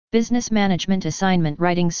Business Management Assignment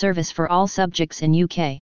Writing Service for all subjects in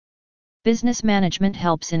UK. Business management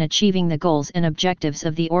helps in achieving the goals and objectives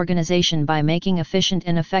of the organization by making efficient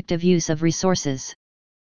and effective use of resources.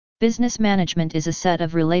 Business management is a set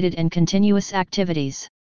of related and continuous activities.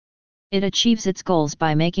 It achieves its goals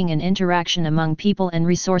by making an interaction among people and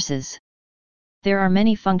resources. There are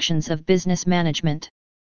many functions of business management.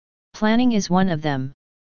 Planning is one of them.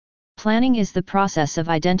 Planning is the process of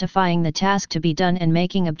identifying the task to be done and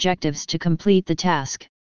making objectives to complete the task.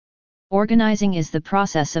 Organizing is the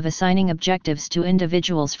process of assigning objectives to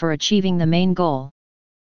individuals for achieving the main goal.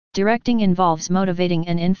 Directing involves motivating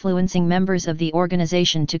and influencing members of the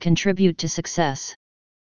organization to contribute to success.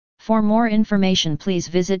 For more information, please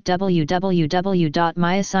visit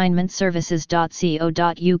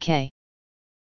www.myassignmentservices.co.uk.